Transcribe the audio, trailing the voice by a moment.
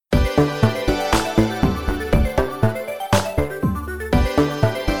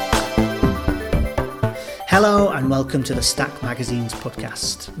and welcome to the Stack Magazine's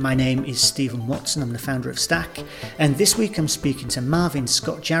podcast. My name is Stephen Watson, I'm the founder of Stack, and this week I'm speaking to Marvin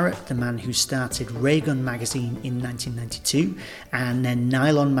Scott Jarrett, the man who started Raygun magazine in 1992 and then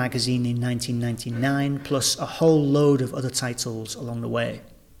Nylon magazine in 1999, plus a whole load of other titles along the way.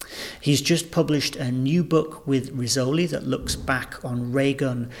 He's just published a new book with Rizzoli that looks back on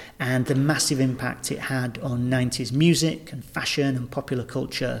Raygun and the massive impact it had on 90s music and fashion and popular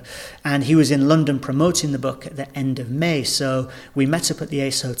culture. And he was in London promoting the book at the end of May, so we met up at the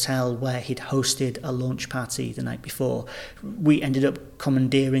Ace Hotel where he'd hosted a launch party the night before. We ended up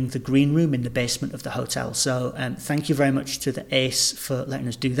commandeering the green room in the basement of the hotel, so thank you very much to the Ace for letting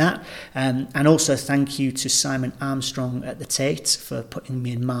us do that. And also thank you to Simon Armstrong at the Tate for putting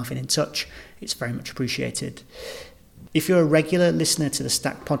me and Marvin in touch. It's very much appreciated. If you're a regular listener to the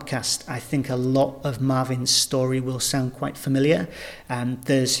Stack podcast, I think a lot of Marvin's story will sound quite familiar.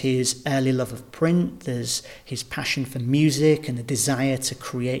 There's his early love of print, there's his passion for music and the desire to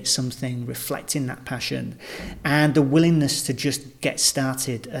create something reflecting that passion, and the willingness to just get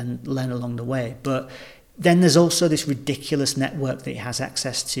started and learn along the way. But then there's also this ridiculous network that he has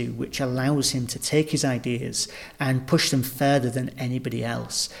access to, which allows him to take his ideas and push them further than anybody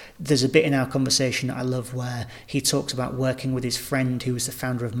else. There's a bit in our conversation that I love where he talks about working with his friend who was the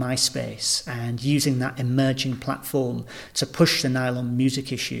founder of MySpace and using that emerging platform to push the nylon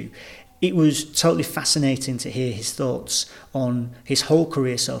music issue. It was totally fascinating to hear his thoughts on his whole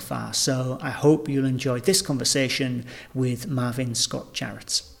career so far. So I hope you'll enjoy this conversation with Marvin Scott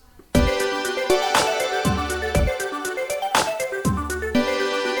Jarrett.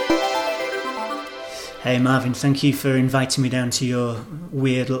 Hey Marvin, thank you for inviting me down to your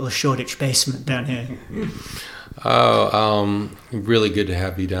weird little Shoreditch basement down here. Really good to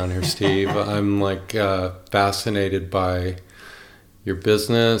have you down here, Steve. I'm fascinated by your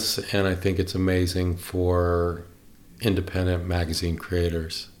business, and I think it's amazing for independent magazine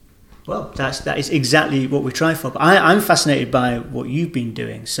creators. Well, that is exactly what we try for. But I'm fascinated by what you've been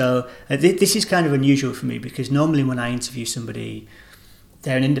doing. So this is kind of unusual for me because normally when I interview somebody,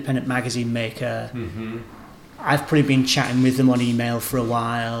 they're an independent magazine maker. Mm-hmm. I've probably been chatting with them on email for a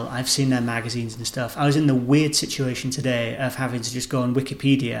while. I've seen their magazines and stuff. I was in the weird situation today of having to just go on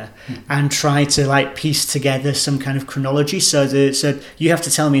Wikipedia and try to piece together some kind of chronology. So you have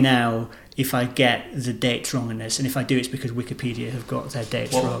to tell me now if I get the dates wrong in this, and if I do, it's because Wikipedia have got their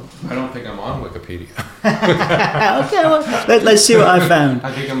dates wrong. I don't think I'm on Wikipedia. Okay, well, let's see what I found.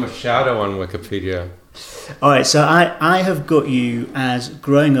 I think I'm a shadow on Wikipedia. All right, so I have got you as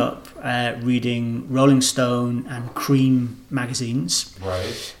growing up reading Rolling Stone and Cream magazines.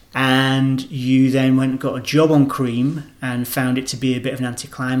 Right. And you then went and got a job on Cream and found it to be a bit of an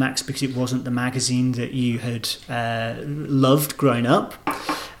anticlimax because it wasn't the magazine that you had loved growing up.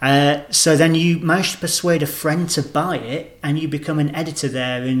 So then you managed to persuade a friend to buy it and you become an editor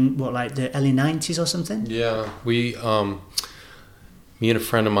there in the early 90s or something? Yeah, me and a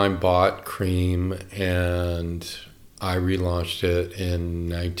friend of mine bought Cream, and I relaunched it in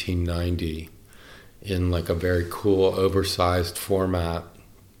 1990 in a very cool, oversized format.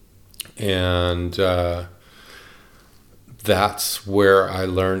 And that's where I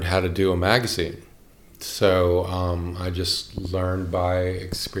learned how to do a magazine. So I just learned by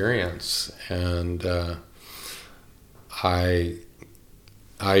experience, and I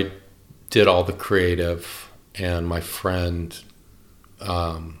did all the creative, and my friend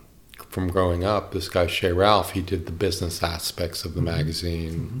from growing up, this guy Shay Ralph, he did the business aspects of the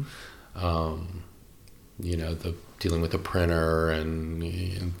magazine, the dealing with the printer and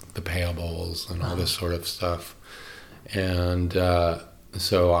the payables and all this sort of stuff. And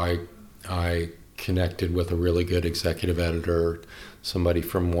so I connected with a really good executive editor. Somebody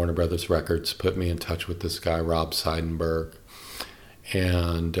from Warner Brothers Records put me in touch with this guy, Rob Seidenberg.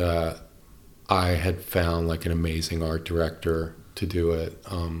 And I had found an amazing art director to do it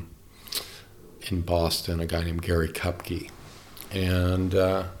in Boston, a guy named Gary Kupke. And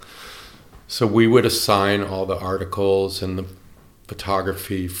so we would assign all the articles and the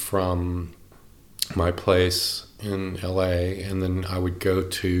photography from my place in LA, and then I would go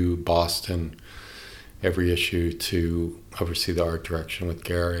to Boston every issue to oversee the art direction with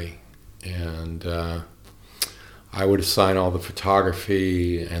Gary. And I would assign all the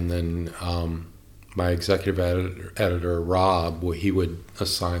photography, and then my executive editor, Rob, he would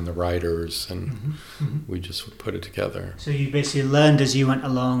assign the writers, and we just would put it together. So you basically learned as you went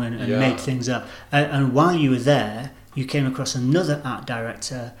along and made things up. And while you were there, you came across another art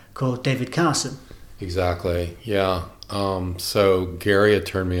director called David Carson. Exactly, yeah. So Gary had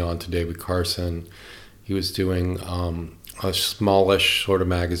turned me on to David Carson. He was doing a smallish sort of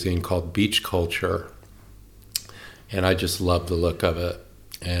magazine called Beach Culture. and I just loved the look of it.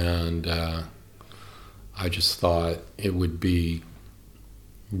 And I just thought it would be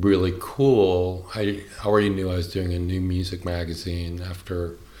really cool. I already knew I was doing a new music magazine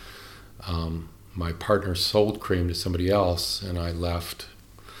after my partner sold Cream to somebody else, and I left,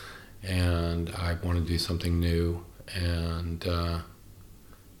 and I wanted to do something new. And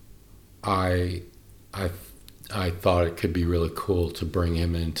I thought it could be really cool to bring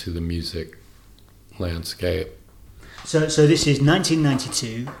him into the music landscape. So this is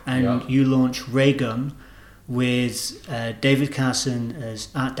 1992, and you launch Raygun with David Carson as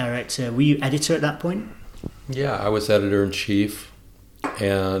art director. Were you editor at that point? Yeah, I was editor-in-chief,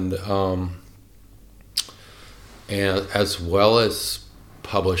 and as well as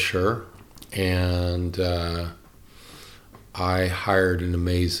publisher, and I hired an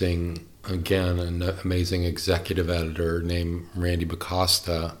amazing executive editor named Randy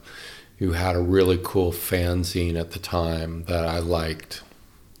Bacosta, who had a really cool fanzine at the time that I liked.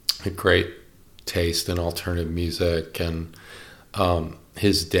 A great taste in alternative music, and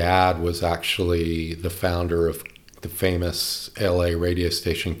his dad was actually the founder of the famous LA radio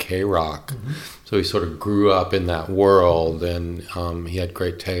station K-Rock. Mm-hmm. So he sort of grew up in that world, and he had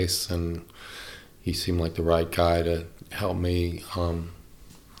great tastes, and he seemed like the right guy to help me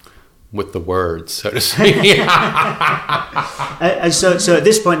with the words, so to speak. And so at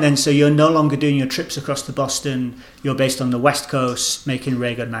this point then, so you're no longer doing your trips across to Boston, you're based on the West Coast making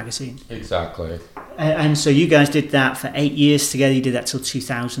Raygun magazine. Exactly. And so you guys did that for 8 years together. You did that till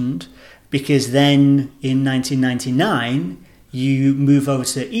 2000, because then in 1999 you move over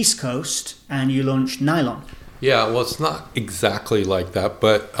to the East Coast and you launched Nylon. Yeah, well, it's not exactly like that,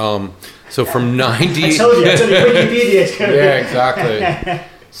 but so from 90... I told you Wikipedia. Yeah, exactly.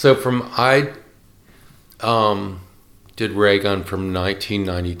 So I did Raygun from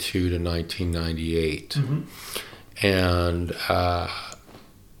 1992 to 1998. Mm-hmm. And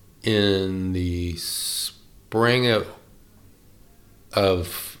in the spring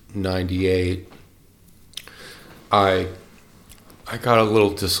of 98, I got a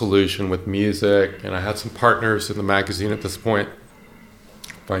little disillusioned with music, and I had some partners in the magazine at this point,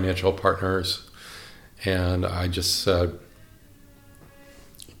 financial partners, and I just said,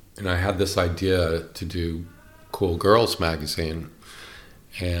 and I had this idea to do Cool Girls magazine,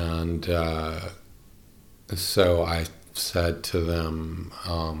 and so I said to them,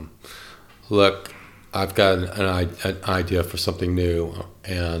 look, I've got an idea for something new,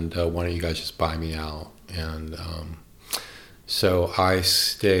 and why don't you guys just buy me out? And so I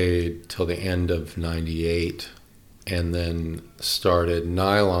stayed till the end of 98, and then started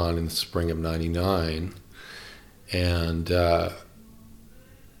Nylon in the spring of 99, and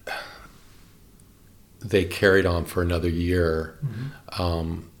they carried on for another year.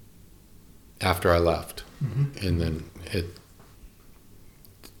 Mm-hmm. After I left. Mm-hmm. And then it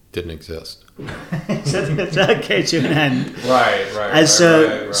didn't exist. So that came to an end. Right. And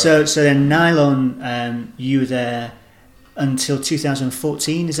so then Nylon, you were there until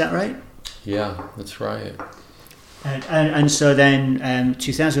 2014, is that right? Yeah, that's right. And so then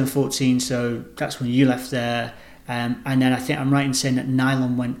 2014, so that's when you left there. And then I think I'm right in saying that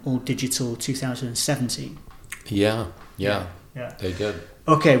Nylon went all digital 2017. Yeah, they did.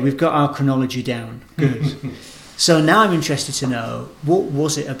 Okay, we've got our chronology down. Good. So now I'm interested to know, what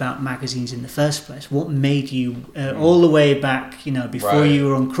was it about magazines in the first place? What made you, all the way back, before you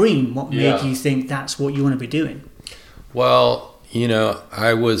were on Cream, what made you think that's what you want to be doing? Well,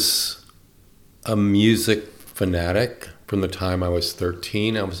 I was a music fanatic from the time I was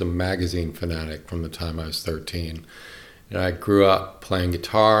 13. I was a magazine fanatic from the time I was 13. And I grew up playing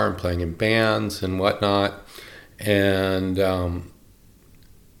guitar and playing in bands and whatnot. And,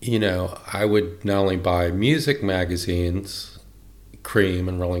 I would not only buy music magazines, Cream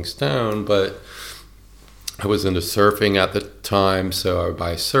and Rolling Stone, but I was into surfing at the time, so I would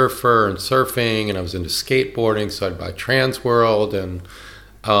buy Surfer and Surfing, and I was into skateboarding, so I'd buy Transworld, and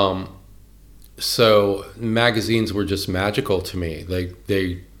so magazines were just magical to me.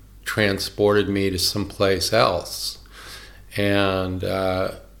 They transported me to someplace else. And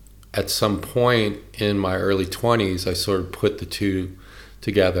at some point in my early 20s, I sort of put the two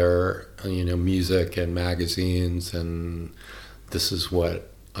together, music and magazines, and this is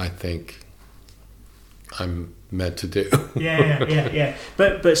what I think I'm meant to do. Yeah.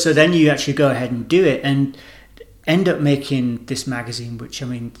 But so then you actually go ahead and do it and end up making this magazine, which,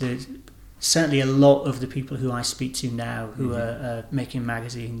 there's certainly a lot of the people who I speak to now who are making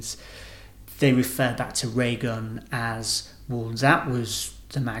magazines, they refer back to Raygun as, well, that was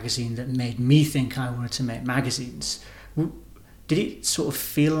the magazine that made me think I wanted to make magazines. Did it sort of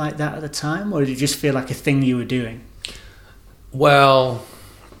feel like that at the time, or did it just feel like a thing you were doing? Well,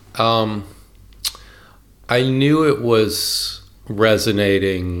 I knew it was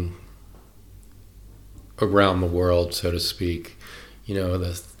resonating around the world, so to speak.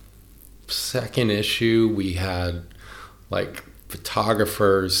 The second issue, we had like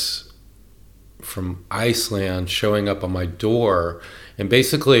photographers from Iceland showing up on my door, and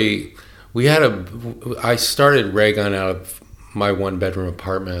basically I started Raygun out of my one-bedroom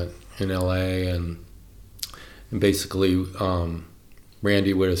apartment in LA, and basically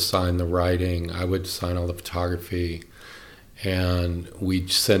Randy would assign the writing, I would assign all the photography, and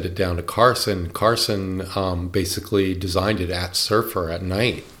we'd send it down to Carson. Carson basically designed it at Surfer at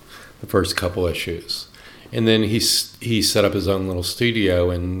night, the first couple issues. And then he set up his own little studio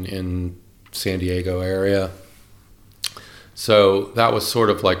in San Diego area. So that was sort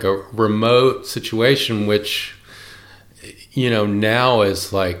of like a remote situation, which, now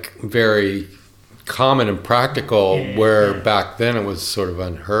is like very common and practical, where back then it was sort of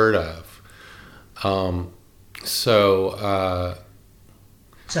unheard of.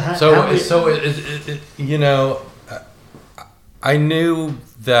 I knew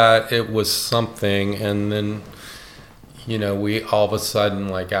that it was something, and then, we all of a sudden,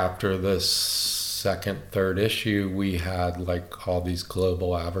 like after this second, third issue, we had like all these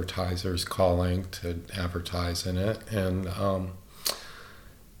global advertisers calling to advertise in it, and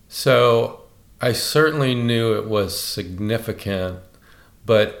so I certainly knew it was significant,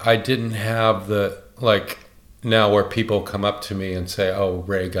 but I didn't have the, like, now where people come up to me and say, oh,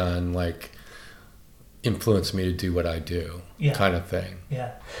 Raygun, like, influenced me to do what I do, kind of thing.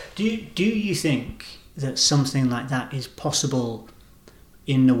 Yeah. Do you think that something like that is possible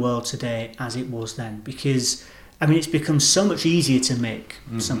in the world today as it was then? Because, it's become so much easier to make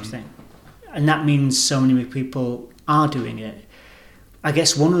something, and that means so many people are doing it. I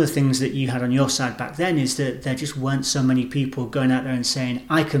guess one of the things that you had on your side back then is that there just weren't so many people going out there and saying,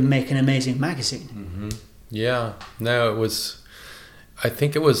 I can make an amazing magazine. Mm-hmm. Yeah. No, I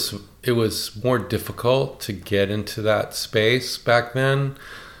think it was more difficult to get into that space back then.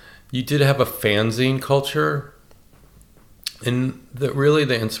 You did have a fanzine culture, and the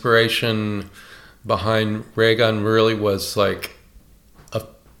inspiration behind Raygun really was like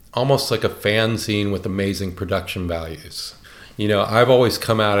almost like a fanzine with amazing production values. I've always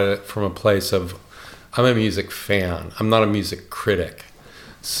come at it from a place of, I'm a music fan. I'm not a music critic.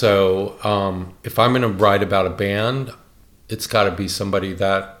 So if I'm going to write about a band, it's got to be somebody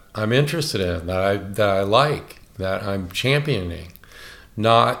that I'm interested in, that I like, that I'm championing,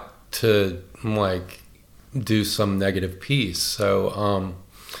 not to like do some negative piece. So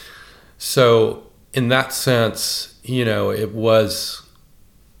in that sense,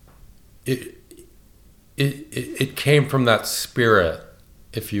 it came from that spirit,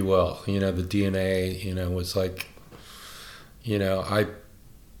 if you will. The DNA, was like,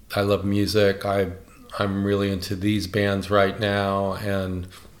 I love music. I'm really into these bands right now, and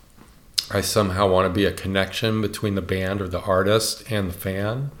I somehow want to be a connection between the band or the artist and the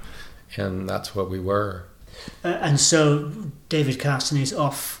fan, and that's what we were. And so David Carson is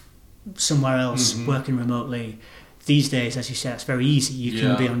off somewhere else, working remotely. These days, as you said, it's very easy. You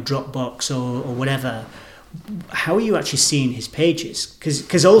can be on Dropbox or whatever. How are you actually seeing his pages?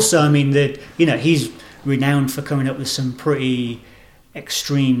 Because also, he's renowned for coming up with some pretty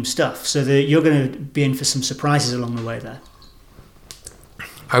extreme stuff, so that you're going to be in for some surprises along the way there.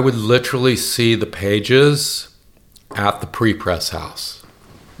 I would literally see the pages at the pre-press house.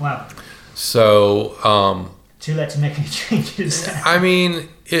 Wow. So too late to make any changes.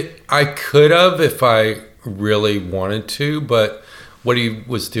 I could have if I really wanted to, but what he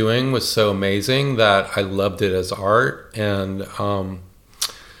was doing was so amazing that I loved it as art, and I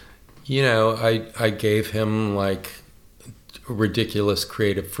gave him like ridiculous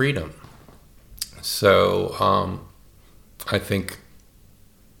creative freedom. So I think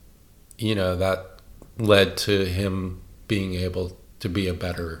that led to him being able to be a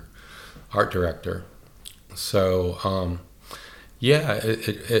better art director. So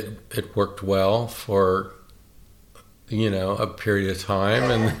it worked well for a period of time,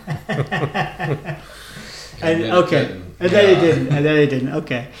 and then it didn't.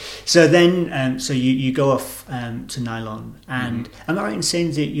 Okay, so then so you go off to Nylon, and am I right in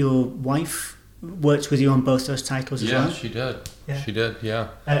saying that your wife worked with you on both those titles as well? Yeah, she did. Yeah. She did, yeah.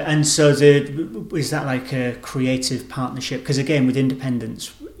 And so is that like a creative partnership? Because again, with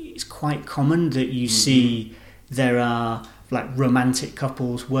independents, it's quite common that you see there are like romantic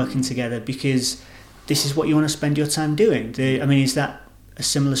couples working together because this is what you want to spend your time doing. Is that a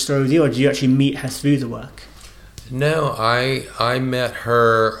similar story with you, or did you actually meet her through the work? No, I met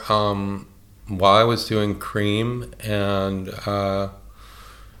her while I was doing Cream, and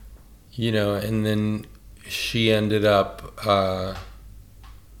and then she ended up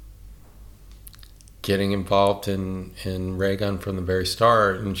getting involved in Raygun from the very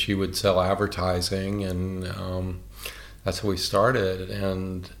start, and she would sell advertising, and that's how we started.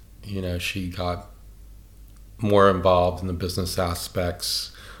 And she got more involved in the business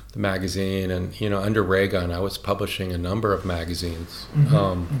aspects, the magazine, and under Raygun I was publishing a number of magazines.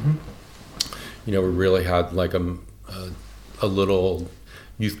 We really had like a little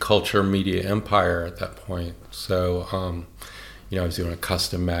youth culture media empire at that point. So I was doing a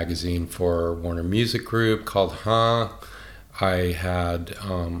custom magazine for Warner Music Group called Huh. I had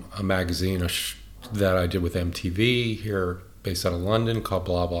a magazine that I did with MTV here based out of London called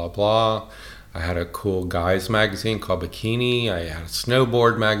Blah Blah Blah. I had a cool guys magazine called Bikini. I had a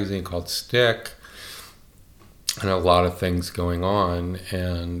snowboard magazine called Stick, and a lot of things going on.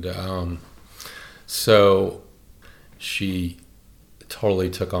 And so she totally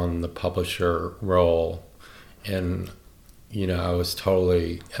took on the publisher role, and I was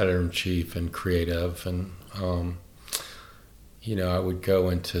totally editor-in-chief and creative, and I would go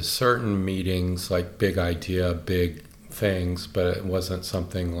into certain meetings like big idea, big things, but it wasn't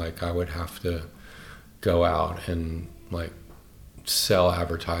something like I would have to go out and like sell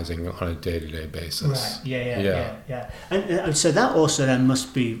advertising on a day-to-day basis. Right. Yeah. And so that also then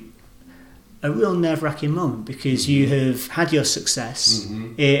must be a real nerve-wracking moment, because you have had your success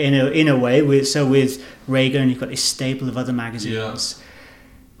in a way with Raygun, you've got this stable of other magazines. Yeah.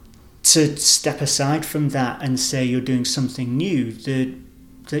 To step aside from that and say you're doing something new, there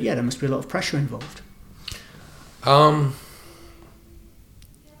must be a lot of pressure involved. I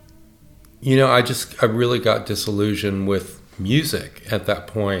really got disillusioned with music at that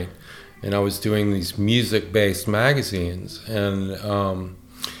point, and I was doing these music-based magazines, and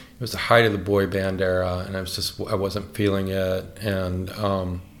it was the height of the boy band era, and I wasn't feeling it, and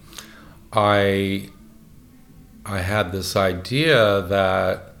I had this idea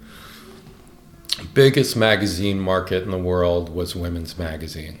that biggest magazine market in the world was women's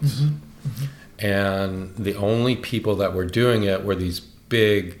magazines. And the only people that were doing it were these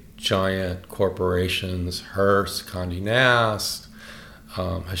big, giant corporations, Hearst, Condé Nast,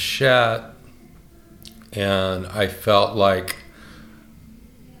 Hachette. And I felt like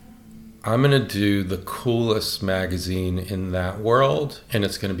I'm going to do the coolest magazine in that world, and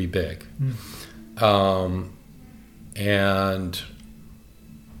it's going to be big. And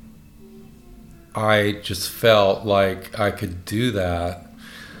I just felt like I could do that,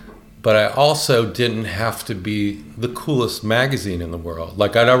 but I also didn't have to be the coolest magazine in the world.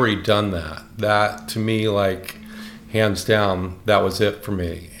 Like, I'd already done that. That, to me, like, hands down, that was it for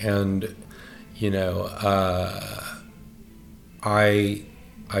me. And,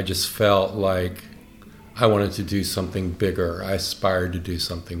 I just felt like I wanted to do something bigger. I aspired to do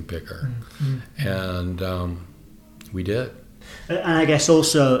something bigger. And we did. And I guess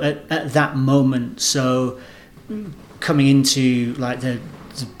also at that moment, so coming into like the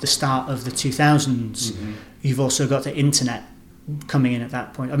start of the 2000s, you've also got the internet coming in at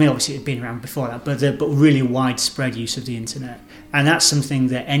that point. I mean, obviously it had been around before that, but really widespread use of the internet. And that's something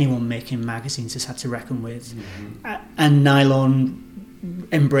that anyone making magazines has had to reckon with. And Nylon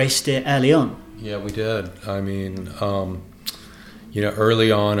embraced it early on. Yeah, we did. I mean,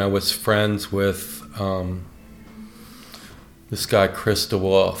 early on I was friends with this guy, Chris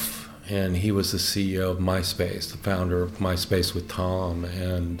DeWolf, and he was the CEO of MySpace, the founder of MySpace with Tom,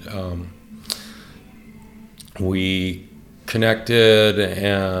 and we connected,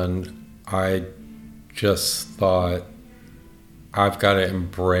 and I just thought, I've got to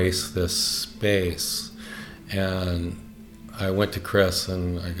embrace this space. And I went to Chris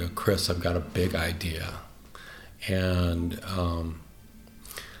and I go, Chris, I've got a big idea. And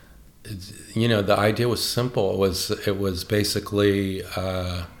the idea was simple. It was basically,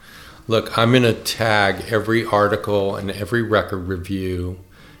 look, I'm going to tag every article and every record review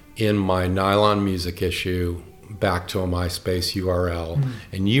in my Nylon Music issue back to a MySpace URL,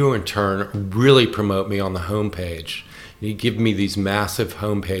 and you in turn really promote me on the homepage. You give me these massive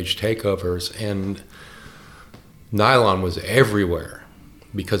homepage takeovers, and Nylon was everywhere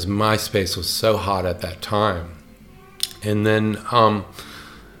because MySpace was so hot at that time. And then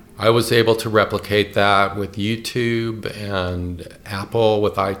I was able to replicate that with YouTube and Apple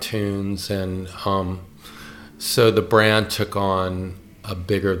with iTunes, and so the brand took on a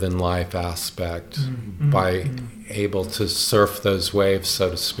bigger than life aspect by able to surf those waves, so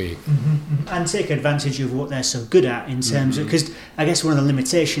to speak. And take advantage of what they're so good at in terms of, because I guess one of the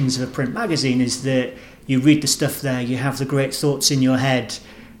limitations of a print magazine is that you read the stuff there, you have the great thoughts in your head,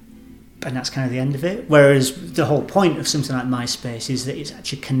 and that's kind of the end of it. Whereas the whole point of something like MySpace is that it's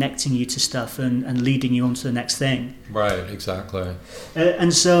actually connecting you to stuff and leading you on to the next thing. Right, exactly.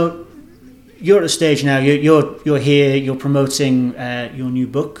 And so you're at a stage now, you're here, you're promoting your new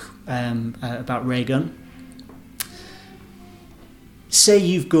book about Raygun. Say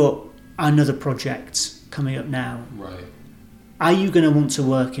you've got another project coming up now. Right. Are you going to want to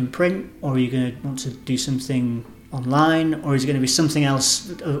work in print, or are you going to want to do something online, or is it going to be something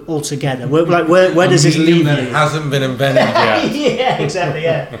else altogether? Where does this leave you? It hasn't been invented yet. Yeah, exactly,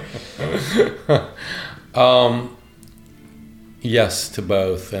 yeah. Yes to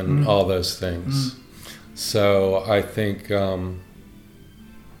both and all those things. So I think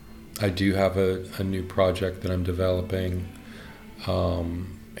I do have a new project that I'm developing,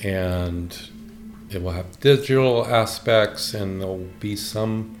 and it will have digital aspects, and there'll be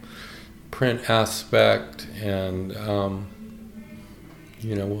some print aspect, and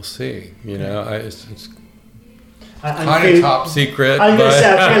we'll see. It's kind of top secret. I'm going to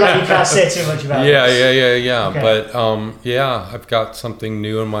say, I feel like you can't say too much about it. Yeah. Okay. But I've got something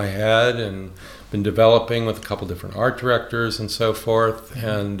new in my head, and been developing with a couple different art directors and so forth,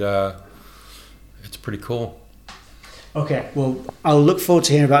 and it's pretty cool. Okay, well, I'll look forward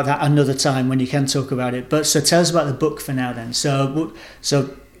to hearing about that another time when you can talk about it. But so tell us about the book for now then. So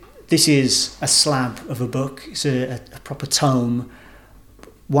this is a slab of a book. It's a proper tome.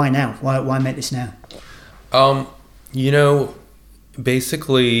 Why now? Why make this now?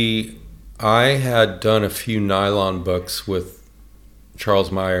 Basically, I had done a few nylon books with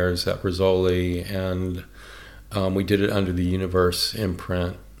Charles Myers at Rizzoli, and we did it under the Universe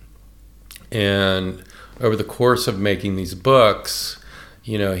imprint. And over the course of making these books,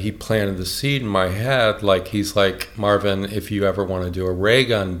 he planted the seed in my head. He's like, Marvin, if you ever want to do a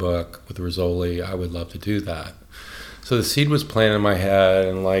Raygun book with Rizzoli, I would love to do that. So the seed was planted in my head,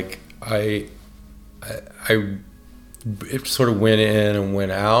 and it sort of went in and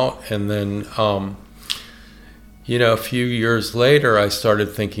went out. And then, a few years later, I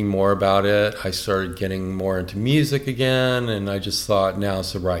started thinking more about it. I started getting more into music again, and I just thought,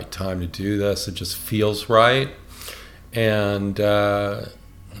 now's the right time to do this. It just feels right. And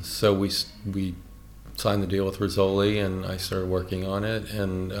so we signed the deal with Rizzoli, and I started working on it.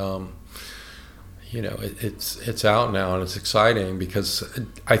 And it's out now, and it's exciting because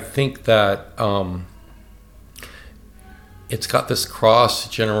I think that it's got this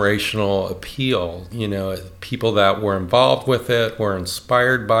cross-generational appeal. People that were involved with it, were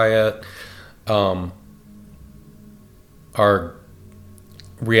inspired by it, are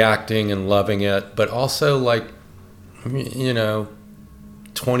reacting and loving it, but also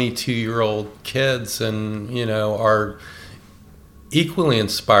 22-year-old kids and, are equally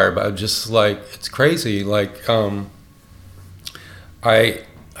inspired by it. Just it's crazy. I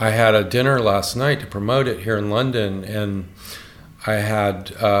had a dinner last night to promote it here in London, and I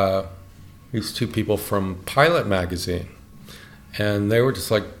had these two people from Pilot magazine, and they were just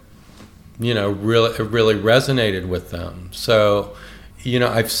really, it really resonated with them. So,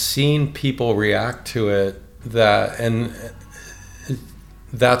 I've seen people react to it, and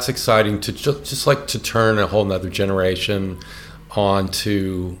that's exciting to just to turn a whole nother generation on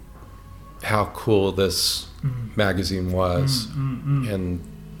to how cool this magazine was and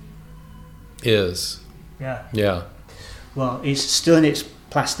is. Yeah. Well, it's still in its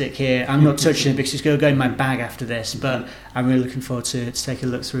plastic here. I'm not touching it because it's going to go in my bag after this, but I'm really looking forward to take a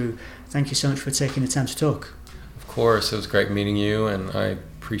look through. Thank you so much for taking the time to talk. Of course, it was great meeting you, and I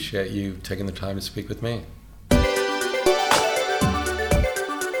appreciate you taking the time to speak with me.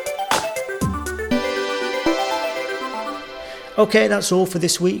 Okay, that's all for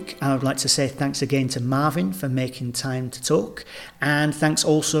this week. I would like to say thanks again to Marvin for making time to talk, and thanks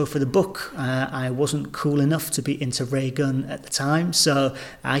also for the book. I wasn't cool enough to be into Raygun at the time, so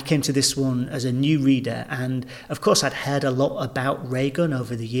I came to this one as a new reader, and of course I'd heard a lot about Raygun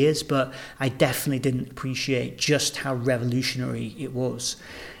over the years, but I definitely didn't appreciate just how revolutionary it was.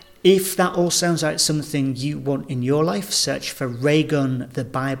 If that all sounds like something you want in your life, search for Raygun, the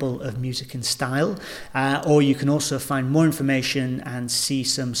Bible of Music and Style, or you can also find more information and see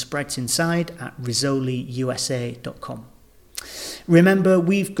some spreads inside at rizzoliusa.com. Remember,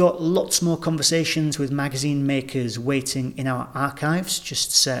 we've got lots more conversations with magazine makers waiting in our archives.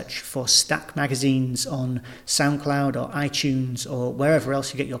 Just search for Stack Magazines on SoundCloud or iTunes or wherever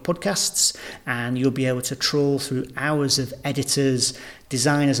else you get your podcasts, and you'll be able to trawl through hours of editors,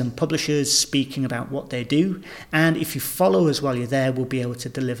 designers and publishers speaking about what they do. And if you follow us while you're there, we'll be able to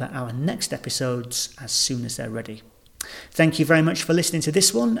deliver our next episodes as soon as they're ready. Thank you very much for listening to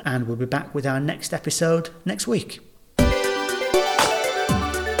this one, and we'll be back with our next episode next week.